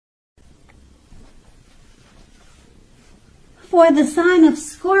For the sign of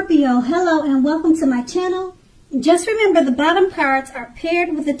Scorpio, hello and welcome to my channel. Just remember the bottom cards are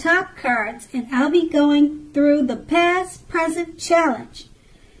paired with the top cards, and I'll be going through the past, present, challenge,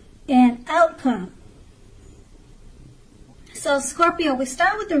 and outcome. So Scorpio, we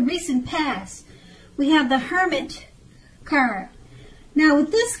start with the recent past. We have the Hermit card. Now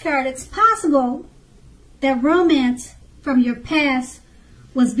with this card, it's possible that romance from your past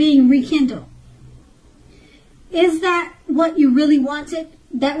was being rekindled. Is that what you really wanted?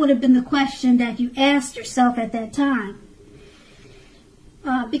 That would have been the question that you asked yourself at that time.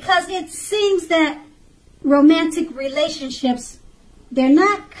 Because it seems that romantic relationships, they're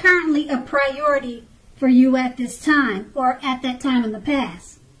not currently a priority for you at this time or at that time in the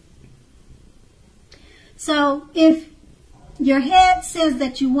past. So if your head says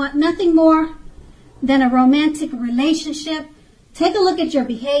that you want nothing more than a romantic relationship, take a look at your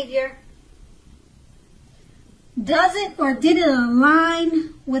behavior. Does it or did it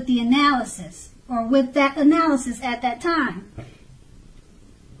align with the analysis or with that analysis at that time?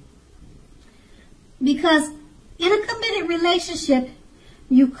 Because in a committed relationship,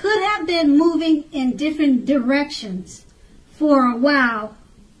 you could have been moving in different directions for a while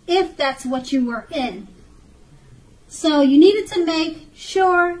if that's what you were in. So you needed to make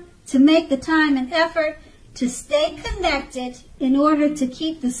sure to make the time and effort to stay connected in order to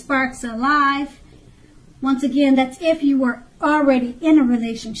keep the sparks alive. Once again, that's if you were already in a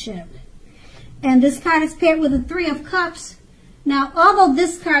relationship. And this card is paired with the Three of Cups. Now, although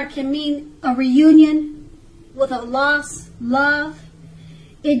this card can mean a reunion with a lost love,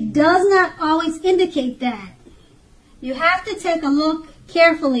 it does not always indicate that. You have to take a look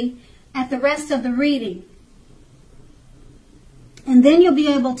carefully at the rest of the reading. And then you'll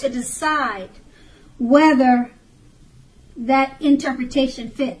be able to decide whether that interpretation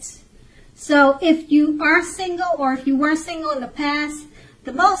fits. So if you are single or if you were single in the past,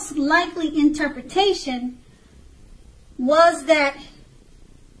 the most likely interpretation was that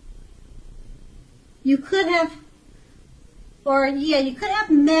you could have, you could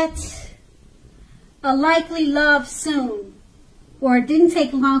have met a likely love soon, or it didn't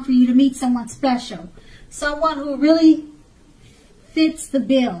take long for you to meet someone special, someone who really fits the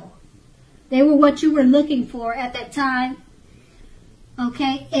bill. They were what you were looking for at that time.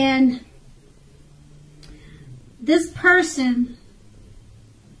 Okay, and this person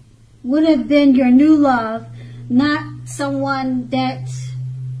would have been your new love, not someone that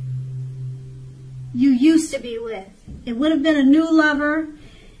you used to be with. It would have been a new lover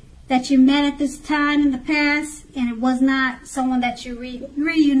that you met at this time in the past, and it was not someone that you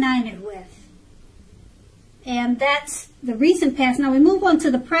reunited with. And that's the recent past. Now we move on to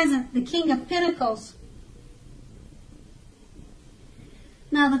the present, the King of Pentacles.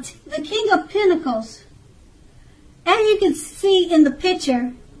 Now the King of Pentacles, as you can see in the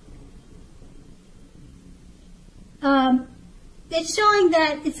picture, it's showing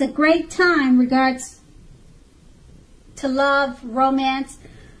that it's a great time regards to love, romance.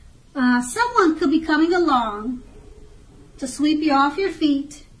 Someone could be coming along to sweep you off your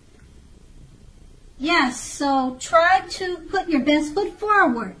feet. Yes, so try to put your best foot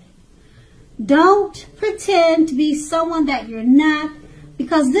forward. Don't pretend to be someone that you're not,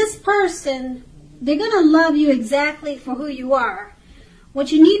 because this person, they're going to love you exactly for who you are.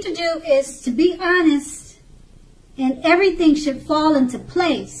 What you need to do is to be honest, and everything should fall into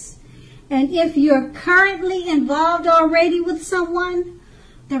place. And if you're currently involved already with someone,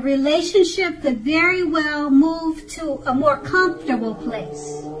 the relationship could very well move to a more comfortable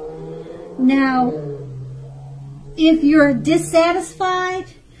place. Now, if you're dissatisfied,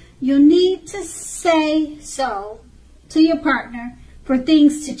 you need to say so to your partner for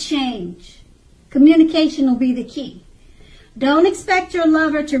things to change. Communication will be the key. Don't expect your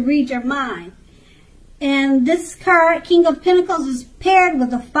lover to read your mind. And this card, King of Pentacles, is paired with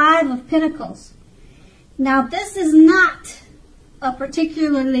the Five of Pentacles. Now, this is not a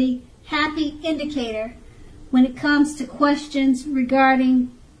particularly happy indicator when it comes to questions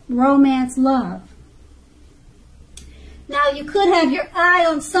regarding romance, love. Now, you could have your eye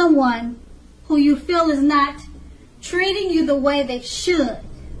on someone who you feel is not treating you the way they should.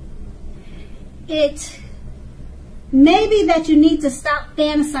 It may be that you need to stop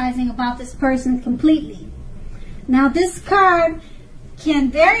fantasizing about this person completely. Now, this card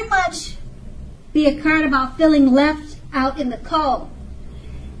can very much be a card about feeling left out in the cold.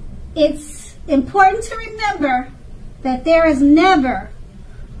 It's important to remember that there is never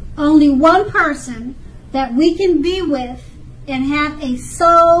only one person that we can be with and have a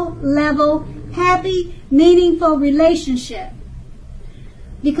soul level, happy, meaningful relationship.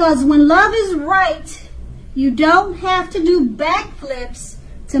 Because when love is right, You don't have to do backflips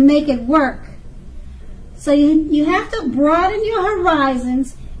to make it work. So you have to broaden your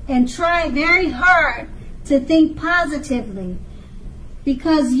horizons and try very hard to think positively,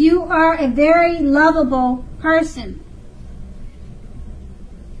 because you are a very lovable person.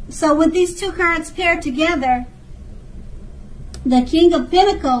 So with these two cards paired together, the King of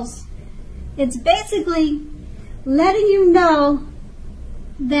Pentacles, it's basically letting you know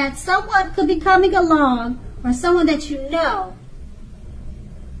that someone could be coming along, or someone that you know,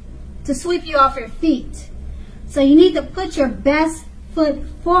 to sweep you off your feet. So you need to put your best foot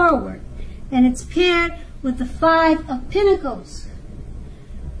forward. And it's paired with the Five of Pentacles.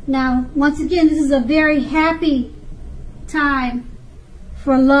 Now, once again, this is a very happy time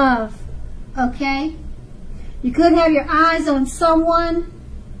for love, okay? You could have your eyes on someone.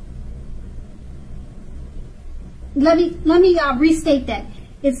 Let me restate that.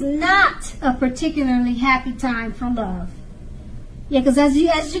 It's not a particularly happy time for love. Yeah, because as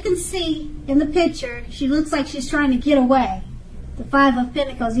you can see in the picture, she looks like she's trying to get away. The Five of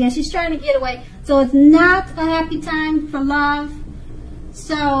Pentacles. Yeah, she's trying to get away. So it's not a happy time for love.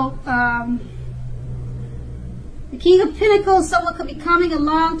 So, the King of Pentacles, someone could be coming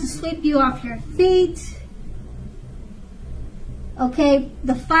along to sweep you off your feet. Okay,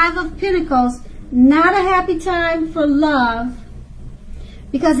 the Five of Pentacles, not a happy time for love,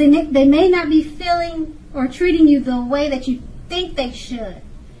 because they may not be feeling or treating you the way that you think they should.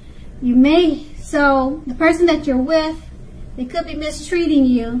 So the person that you're with, they could be mistreating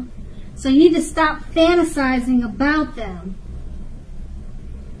you. So you need to stop fantasizing about them,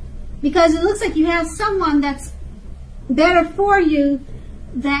 because it looks like you have someone that's better for you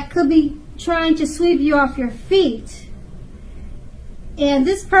that could be trying to sweep you off your feet. And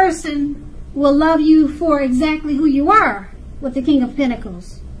this person will love you for exactly who you are with the King of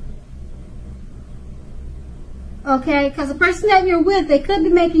Pentacles. Okay, because the person that you're with, they could be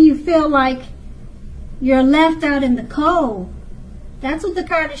making you feel like you're left out in the cold. That's what the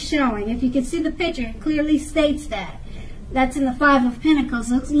card is showing. If you can see the picture, it clearly states that. That's in the Five of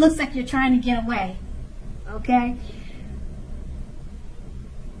Pentacles. It looks like you're trying to get away. Okay?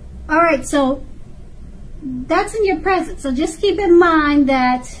 Alright, so that's in your present. So just keep in mind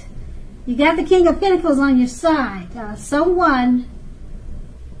that you got the King of Pentacles on your side. Someone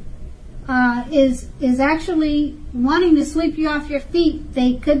is actually wanting to sweep you off your feet.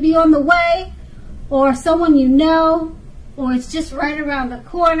 They could be on the way, or someone you know, or it's just right around the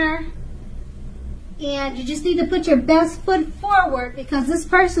corner. And you just need to put your best foot forward, because this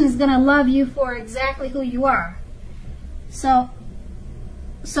person is going to love you for exactly who you are. So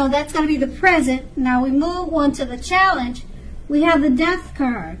that's going to be the present. Now we move on to the challenge. We have the Death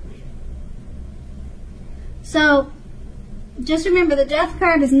card. So just remember, the Death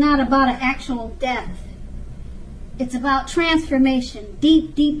card is not about an actual death. It's about transformation,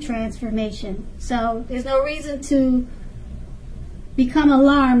 deep, deep transformation. So there's no reason to become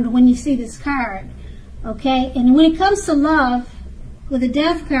alarmed when you see this card. Okay? And when it comes to love, with the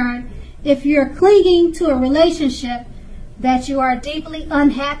Death card, if you're clinging to a relationship that you are deeply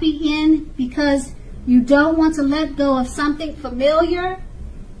unhappy in because you don't want to let go of something familiar,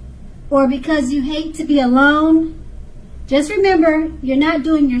 or because you hate to be alone, just remember, you're not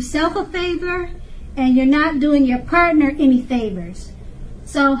doing yourself a favor, and you're not doing your partner any favors.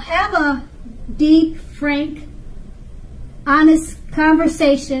 So have a deep, frank, honest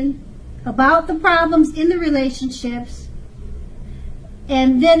conversation about the problems in the relationships.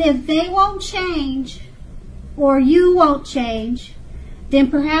 And then if they won't change, or you won't change, then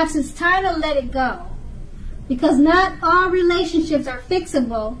perhaps it's time to let it go. Because not all relationships are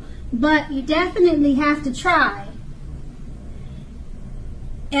fixable, but you definitely have to try.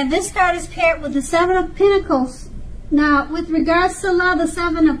 And this card is paired with the Seven of Pentacles. Now, with regards to love, the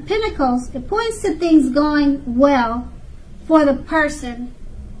Seven of Pentacles, it points to things going well for the person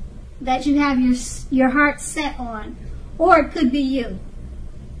that you have your heart set on. Or it could be you.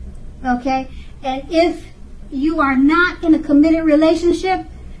 Okay? And if you are not in a committed relationship,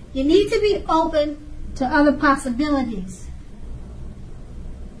 you need to be open to other possibilities.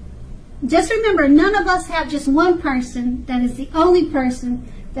 Just remember, none of us have just one person that is the only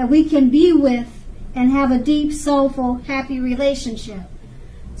person that we can be with and have a deep, soulful, happy relationship.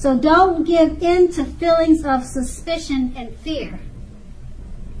 So don't give in to feelings of suspicion and fear.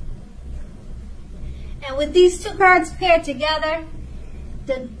 And with these two cards paired together,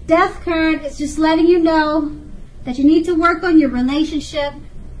 the Death card is just letting you know that you need to work on your relationship.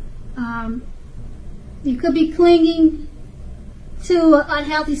 You could be clinging to an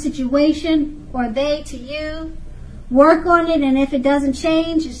unhealthy situation, or they to you. Work on it, and if it doesn't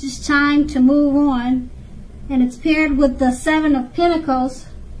change, it's just time to move on and it's paired with the Seven of Pentacles,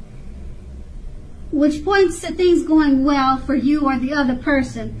 which points to things going well for you or the other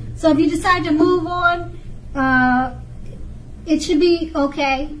person. So if you decide to move on, it should be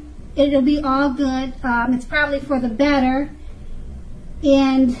okay. It'll be all good. It's probably for the better,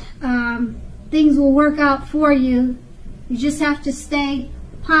 and things will work out for you. You just have to stay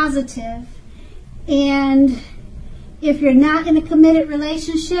positive. And if you're not in a committed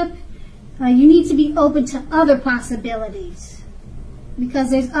relationship, you need to be open to other possibilities,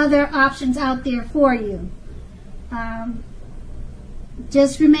 because there's other options out there for you.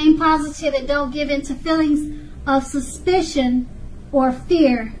 Just remain positive and don't give in to feelings of suspicion or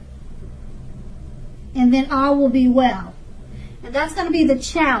fear, and then all will be well. And that's going to be the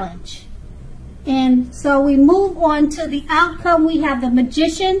challenge. And so we move on to the outcome. We have the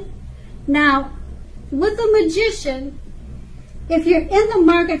Magician. Now, with the Magician, if you're in the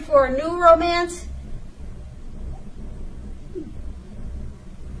market for a new romance,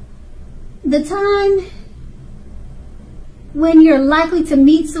 the time when you're likely to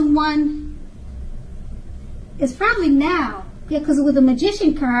meet someone is probably now. Because with the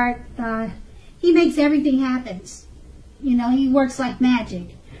Magician card, he makes everything happen. You know, he works like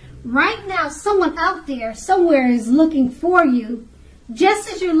magic. Right now, someone out there somewhere is looking for you,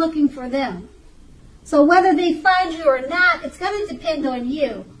 just as you're looking for them. So whether they find you or not, it's going to depend on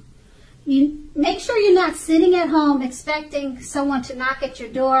you. You make sure you're not sitting at home expecting someone to knock at your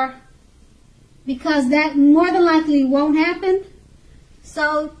door, because that more than likely won't happen.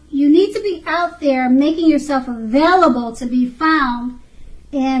 So you need to be out there making yourself available to be found,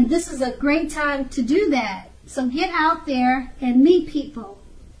 and this is a great time to do that. So get out there and meet people.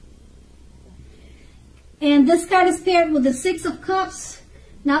 And this card is paired with the Six of Cups.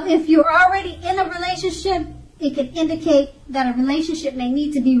 Now, if you're already in a relationship, it can indicate that a relationship may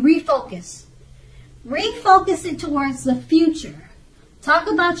need to be refocused. Refocus it towards the future. Talk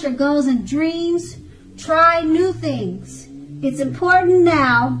about your goals and dreams. Try new things. It's important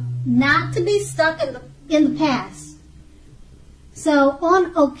now not to be stuck in the past. So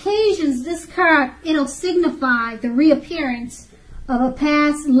on occasions, this card, it'll signify the reappearance of a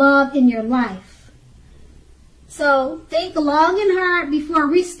past love in your life. So think long and hard before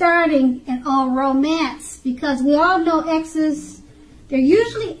restarting an old romance, because we all know exes, they're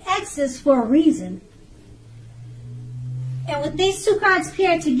usually exes for a reason. And with these two cards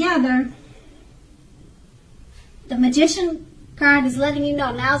paired together, the Magician card is letting you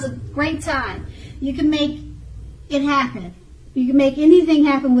know now's a great time. You can make it happen. You can make anything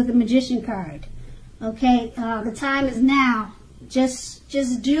happen with the Magician card. Okay, the time is now. Just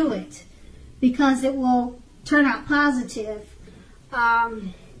do it, because it will turn out positive.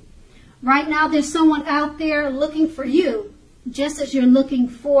 Right now there's someone out there looking for you, just as you're looking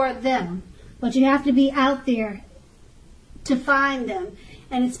for them. But you have to be out there to find them.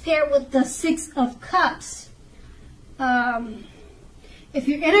 And it's paired with the Six of Cups. If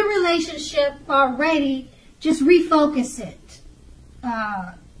you're in a relationship already, just refocus it.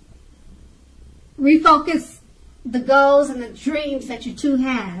 Refocus the goals and the dreams that you two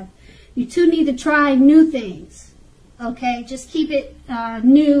have. You two need to try new things. Okay, just keep it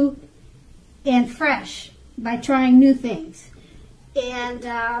new and fresh by trying new things. And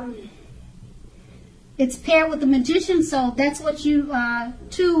it's paired with the Magician, so that's what you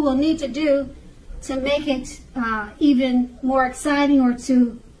two will need to do to make it even more exciting, or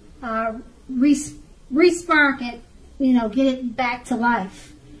to re-spark it, you know, get it back to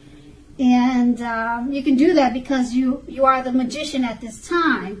life. And you can do that because you are the Magician at this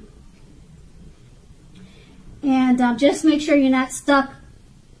time. And just make sure you're not stuck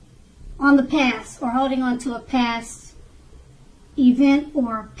on the past or holding on to a past event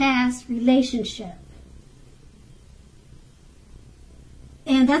or past relationship.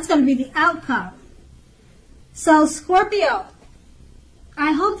 And that's going to be the outcome. So Scorpio,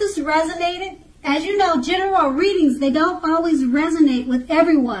 I hope this resonated. As you know, general readings, they don't always resonate with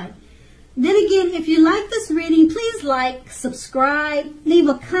everyone. Then again, if you like this reading, please like, subscribe, leave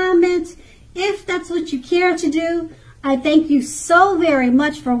a comment if that's what you care to do. I thank you so very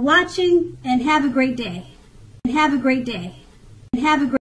much for watching, and have a great day. And have a great day. And have a great